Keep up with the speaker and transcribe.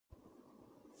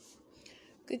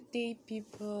Good day,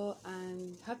 people,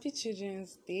 and happy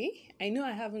Children's Day. I know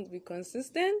I haven't been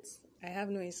consistent, I have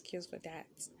no excuse for that.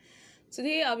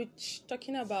 Today, I'll be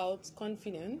talking about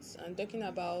confidence and talking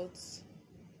about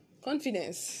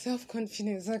confidence, self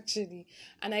confidence, actually.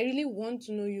 And I really want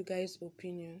to know you guys'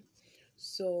 opinion.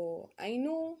 So, I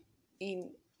know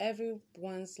in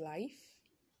everyone's life,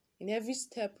 in every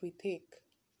step we take,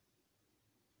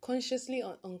 consciously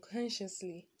or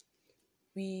unconsciously,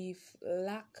 we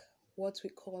lack what we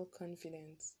call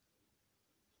confidence,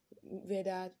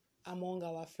 whether among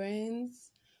our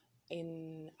friends,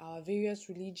 in our various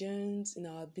religions, in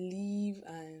our belief,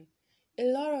 and a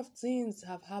lot of things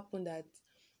have happened that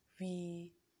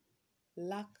we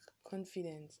lack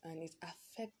confidence and it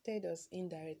affected us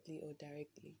indirectly or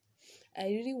directly. I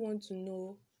really want to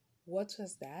know what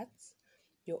was that,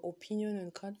 your opinion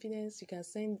on confidence. You can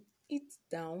send it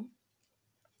down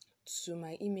to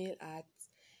my email at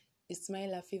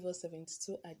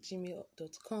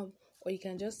ismailafavor72@gmail.com, or you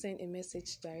can just send a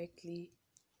message directly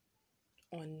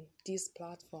on this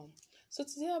platform. So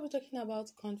today I'll be talking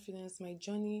about confidence, my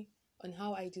journey on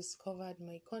how I discovered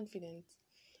my confidence.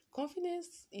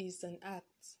 Confidence is an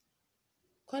act.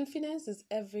 Confidence is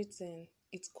everything.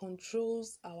 It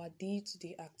controls our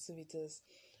day-to-day activities.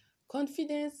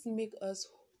 Confidence makes us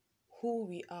who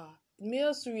we are. It makes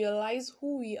us realize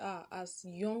who we are as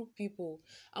young people.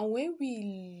 And when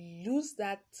we lose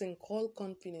that thing called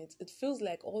confidence, it feels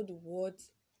like all the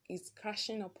words is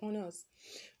crashing upon us.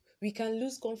 We can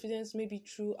lose confidence maybe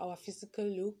through our physical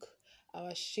look,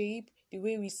 our shape, the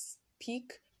way we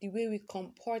speak, the way we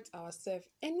comport ourselves,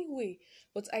 anyway.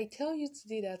 But I tell you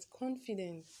today that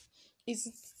confidence is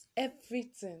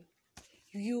everything.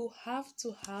 You have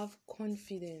to have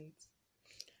confidence.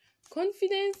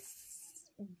 Confidence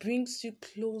brings you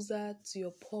closer to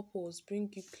your purpose,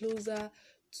 brings you closer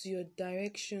to your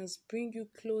directions, brings you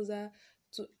closer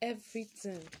to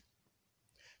everything.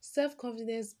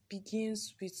 Self-confidence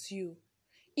begins with you.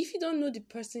 If you don't know the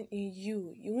person in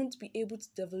you, you won't be able to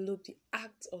develop the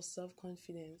act of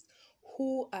self-confidence.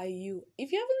 Who are you?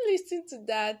 If you haven't listened to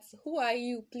that, who are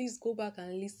you? Please go back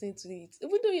and listen to it.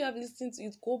 Even though you have listened to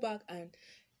it, go back and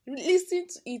listen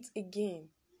to it again.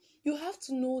 You have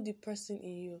to know the person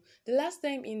in you. The last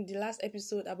time in the last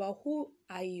episode about who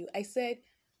are you, I said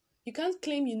you can't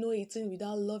claim you know a thing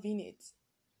without loving it.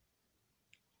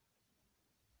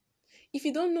 If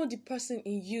you don't know the person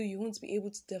in you, you won't be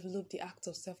able to develop the act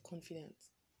of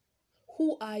self-confidence.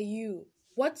 Who are you?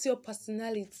 What's your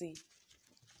personality?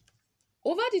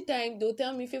 Over the time, they'll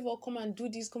tell me, Favor, come and do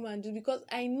this, come and do, because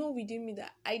I know within me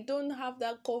that I don't have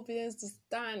that confidence to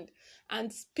stand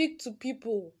and speak to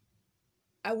people.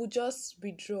 I would just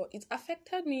withdraw. It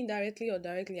affected me indirectly or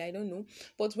directly, I don't know.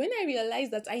 But when I realized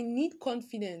that I need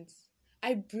confidence,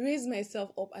 I braced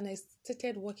myself up and I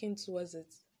started working towards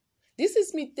it. This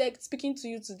is me speaking to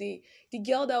you today. The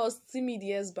girl that was timid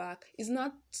years back is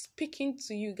not speaking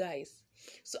to you guys.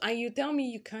 So, and you tell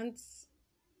me you can't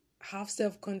have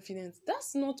self-confidence.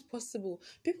 That's not possible.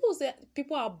 People say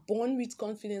people are born with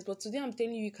confidence, but today I'm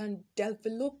telling you, you can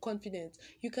develop confidence.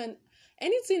 You can,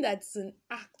 anything that's an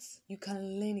act, you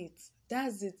can learn it.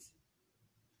 That's it.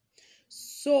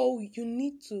 So you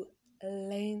need to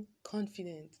learn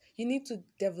confidence. You need to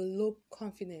develop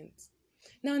confidence.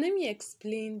 Now, let me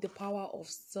explain the power of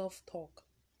self-talk.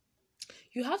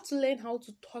 You have to learn how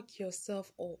to talk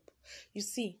yourself up. You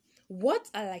see,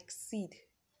 words are like seed.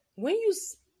 When you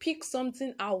speak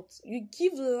something out, you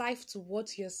give life to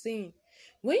what you're saying.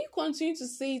 When you continue to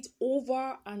say it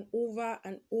over and over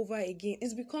and over again,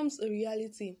 it becomes a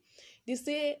reality. They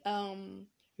say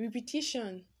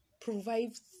repetition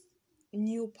provides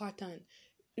new pattern.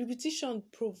 Repetition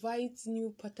provides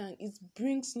new pattern. It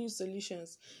brings new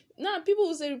solutions. Now, people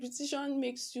will say repetition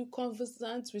makes you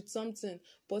conversant with something,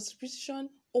 but repetition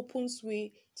opens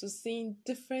way to seeing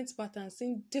different patterns,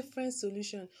 seeing different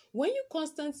solutions. When you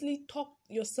constantly talk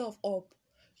yourself up,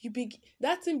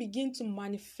 that thing begin to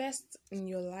manifest in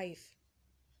your life.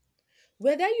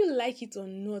 Whether you like it or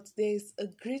not, there is a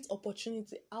great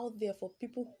opportunity out there for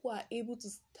people who are able to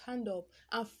stand up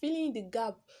and fill in the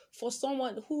gap for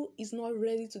someone who is not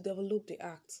ready to develop the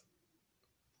act.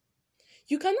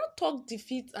 You cannot talk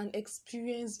defeat and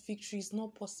experience victory. It's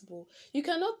not possible. You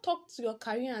cannot talk to your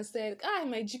career and say,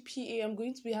 my GPA, I'm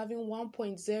going to be having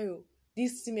 1.0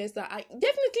 this semester.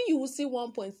 Definitely you will see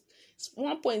 1.0.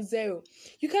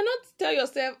 You cannot tell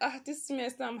yourself, this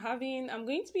semester I'm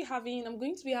going to be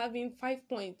having 5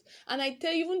 points. And I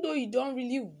tell you, even though you don't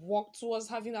really work towards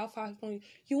having that 5 points,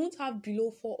 you won't have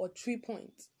below 4 or 3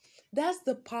 points. That's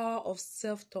the power of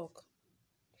self-talk.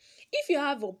 If you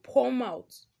have a poor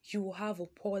mouth, you will have a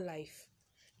poor life.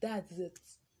 That's it.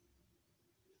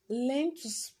 Learn to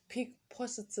speak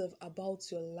positive about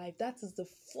your life. That is the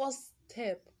first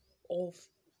step of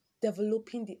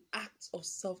developing the act of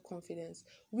self-confidence.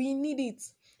 We need it.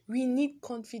 We need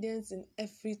confidence in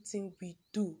everything we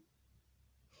do.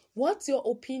 What's your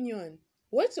opinion?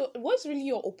 What's really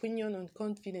your opinion on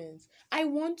confidence? I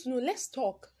want to know. Let's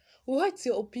talk. What's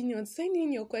your opinion? Send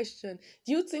in your question.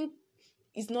 Do you think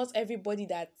it's not everybody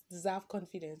that deserve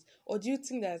confidence? Or do you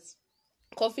think that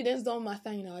confidence don't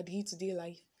matter in our day-to-day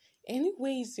life?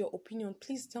 Anyway, is your opinion.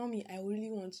 Please tell me. I really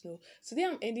want to know. Today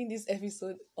I'm ending this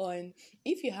episode on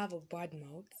if you have a bad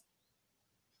mouth,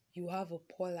 you have a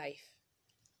poor life.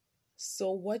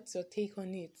 So what's your take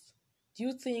on it? Do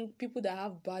you think people that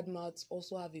have bad mouths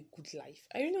also have a good life?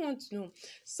 I really want to know.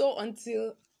 So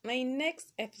until my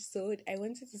next episode, I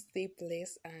want you to stay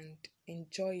blessed and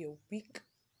enjoy your week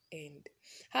and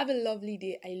have a lovely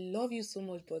day. I love you so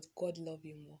much, but God love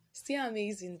you more. Stay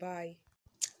amazing. Bye.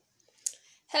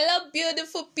 Hello,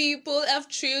 beautiful people of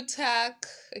True Talk.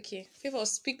 Okay, favor,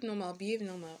 speak normal, behave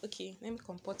normal. Okay, let me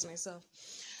comport myself.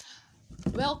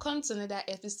 Welcome to another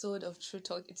episode of True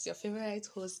Talk. It's your favorite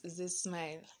host, Is This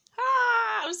Smile.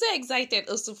 I'm so excited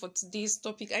also for today's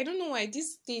topic. I don't know why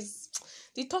these days,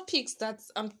 the topics that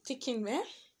I'm taking,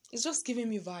 it's just giving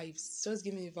me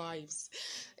vibes.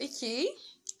 Okay,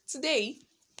 today,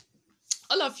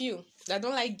 all of you that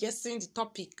don't like guessing the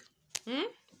topic,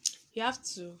 you have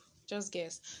to just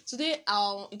guess. Today,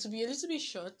 it will be a little bit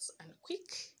short and quick,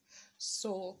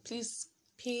 so please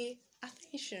pay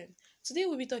attention. Today,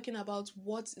 we'll be talking about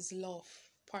what is love,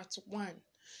 part 1.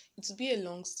 It will be a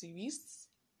long series.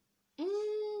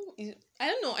 I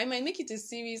don't know. I might make it a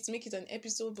series, make it an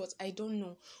episode, but I don't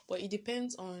know. But it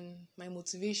depends on my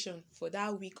motivation for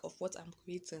that week of what I'm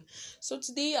creating. So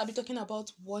today, I'll be talking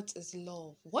about what is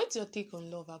love. What's your take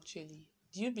on love, actually?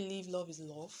 Do you believe love is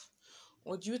love?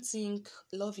 Or do you think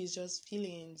love is just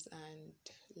feelings and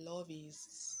love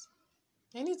is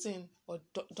anything? Or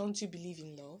don't you believe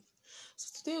in love? So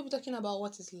today we'll be talking about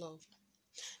what is love.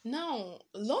 Now,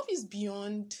 love is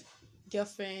beyond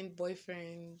girlfriend,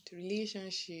 boyfriend,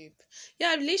 relationship.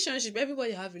 Yeah, relationship.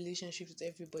 Everybody have relationship with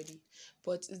everybody.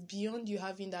 But it's beyond you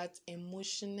having that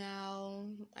emotional,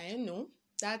 I don't know,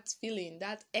 that feeling,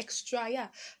 that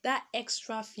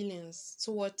extra feelings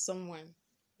towards someone.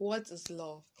 What is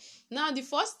love? Now, the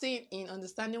first thing in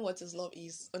understanding what is love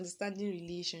is understanding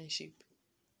relationship.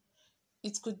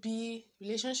 It could be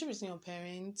relationship between your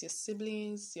parents, your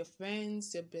siblings, your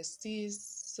friends, your besties,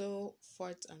 so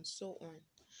forth and so on.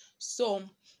 So,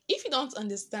 if you don't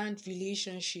understand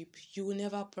relationship, you will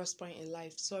never prosper in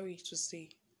life. Sorry to say.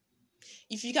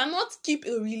 If you cannot keep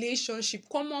a relationship,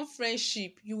 common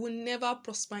friendship, you will never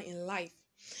prosper in life.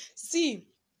 See,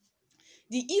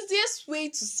 the easiest way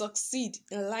to succeed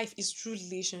in life is through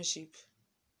relationship.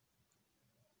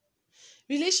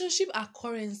 Relationship are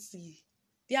currency.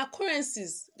 They are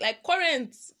currencies, like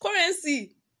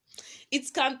currency.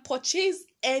 It can purchase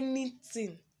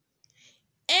anything.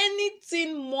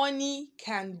 Anything money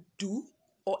can do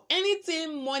or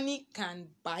anything money can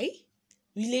buy,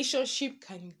 relationship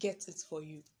can get it for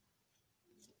you.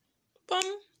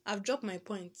 I've dropped my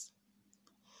point.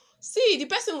 See, the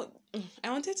person,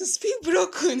 I wanted to speak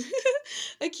broken.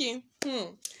 Okay.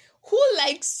 Who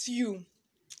likes you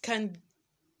can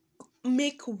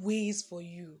make ways for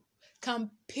you, can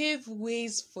pave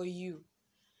ways for you.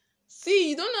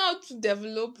 See, you don't know how to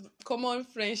develop common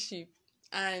friendship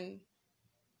and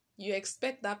you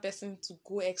expect that person to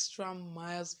go extra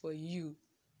miles for you.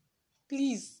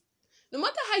 Please, no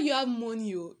matter how you have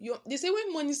money, they say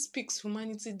when money speaks,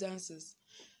 humanity dances.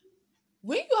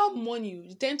 When you have money,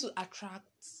 you tend to attract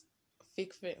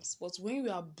fake friends. But when you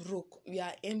are broke, you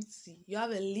are empty, you have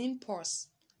a lean purse,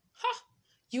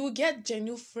 you will get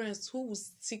genuine friends who will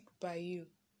stick by you.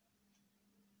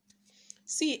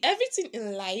 See, everything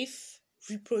in life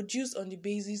reproduce on the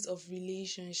basis of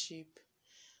relationship.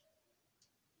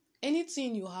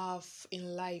 Anything you have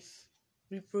in life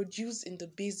reproduce in the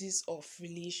basis of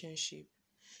relationship.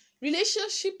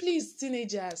 Relationship, please,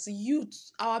 teenagers,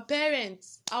 youth, our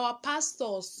parents, our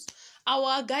pastors,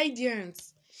 our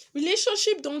guardians.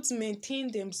 Relationship don't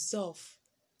maintain themselves.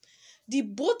 The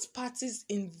both parties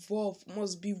involved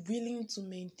must be willing to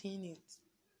maintain it.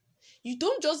 You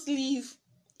don't just leave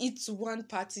it to one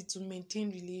party to maintain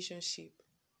relationship.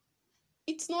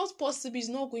 It's not possible. It's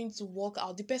not going to work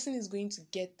out. The person is going to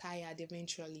get tired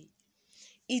eventually.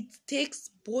 It takes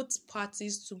both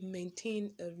parties to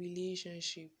maintain a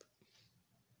relationship.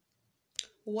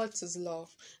 What is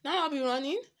love? Now I'll be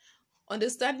running.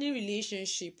 Understanding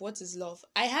relationship. What is love?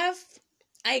 I have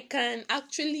a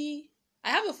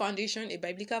foundation, a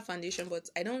biblical foundation,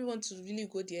 but I don't want to really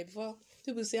go there before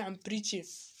people say I'm preaching.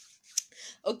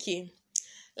 Okay,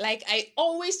 like I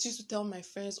always used to tell my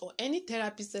friends or any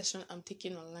therapy session I'm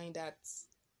taking online that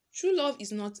true love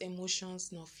is not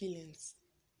emotions nor feelings.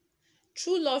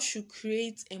 True love should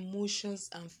create emotions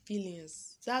and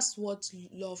feelings. That's what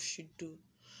love should do.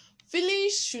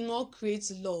 Feelings should not create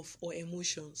love or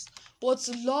emotions, but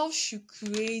love should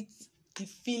create the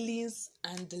feelings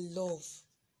and the love.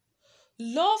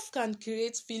 Love can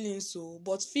create feelings, so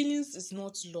but feelings is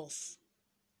not love.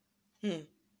 Hmm.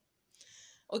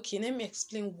 Okay, let me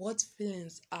explain what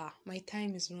feelings are. My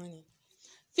time is running.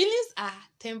 Feelings are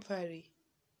temporary.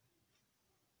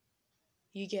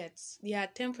 You get, they are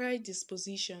temporary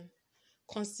disposition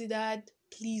considered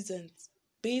pleasant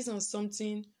based on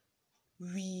something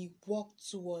we work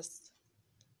towards,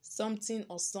 something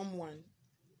or someone.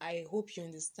 I hope you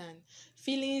understand.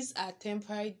 Feelings are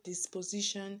temporary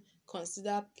disposition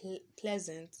considered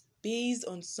pleasant based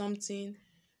on something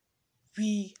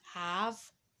we have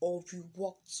or we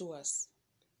work towards.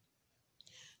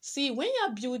 See, when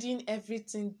you're building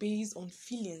everything based on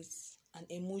feelings and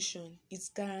emotion, it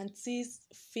guarantees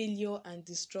failure and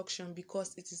destruction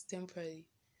because it is temporary.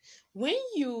 When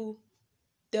you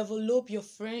develop your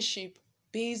friendship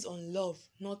based on love,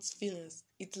 not feelings,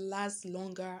 it lasts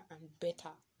longer and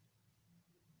better.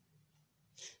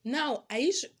 Now,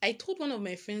 I told one of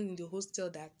my friends in the hostel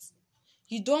that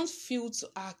you don't feel to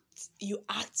act, you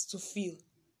act to feel.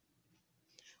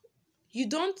 You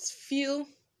don't feel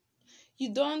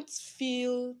you don't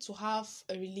feel to have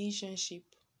a relationship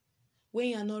when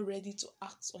you're not ready to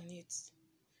act on it.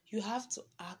 You have to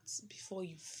act before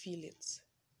you feel it.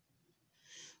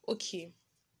 Okay.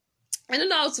 I don't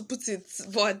know how to put it,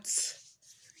 but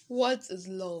what is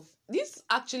love? This is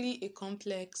actually a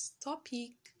complex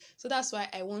topic. So that's why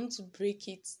I want to break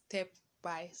it step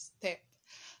by step.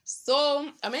 So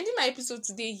I'm ending my episode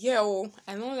today here. Oh,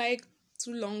 I don't like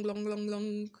too long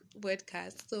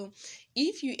podcast. So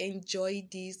if you enjoy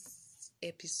this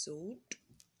episode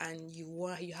and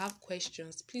you have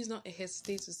questions, please don't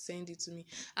hesitate to send it to me.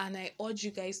 And I urge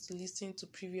you guys to listen to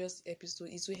previous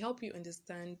episodes. It will help you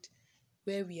understand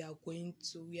where we are going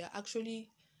to. We are actually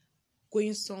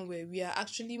going somewhere. We are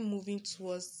actually moving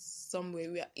towards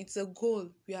somewhere. It's a goal.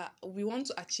 We want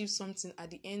to achieve something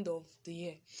at the end of the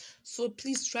year. So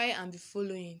please try and be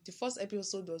following. The first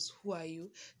episode was who are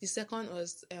you? The second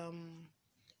was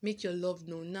make your love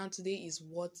known. Now today is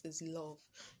what is love.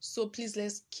 So please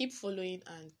let's keep following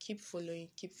and keep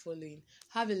following.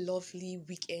 Have a lovely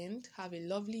weekend. Have a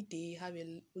lovely day. Have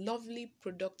a lovely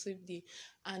productive day.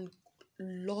 And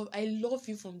I love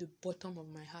you from the bottom of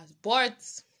my heart. But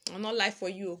I'll not lie for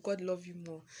you. God love you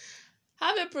more.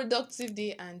 Have a productive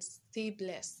day and stay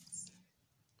blessed.